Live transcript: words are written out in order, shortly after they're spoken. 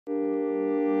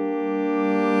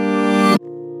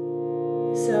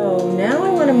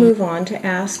move on to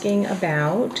asking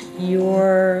about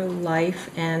your life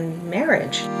and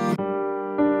marriage.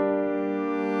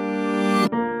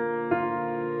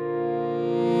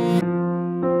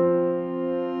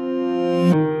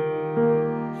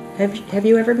 Have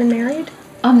you ever been married?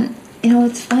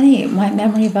 It's funny, my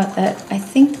memory about that, I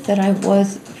think that I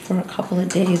was for a couple of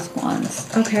days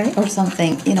once. Okay. Or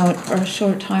something, for a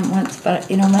short time once, but,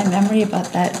 my memory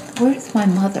about that, where's my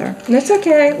mother? That's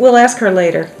okay. We'll ask her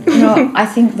later. I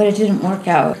think, but it didn't work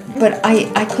out. But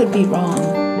I could be wrong.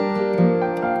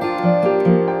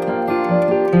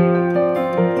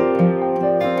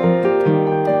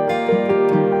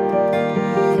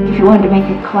 If you wanted to make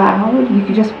a cloud, you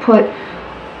could just put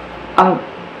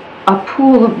a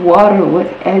pool of water with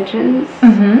edges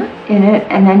in it,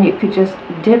 and then you could just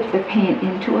dip the paint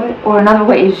into it. Or another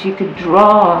way is you could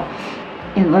draw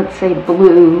in, let's say,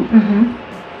 blue,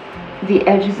 the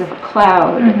edges of a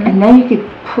cloud, and then you could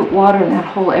put water in that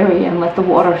whole area and let the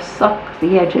water suck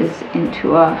the edges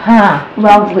into a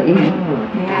lovely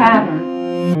pattern.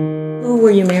 Who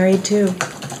were you married to?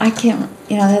 I can't,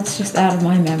 that's just out of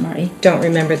my memory. Don't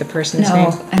remember the person's name?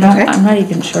 No, I'm not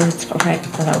even sure it's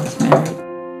correct that I was married.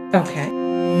 Okay.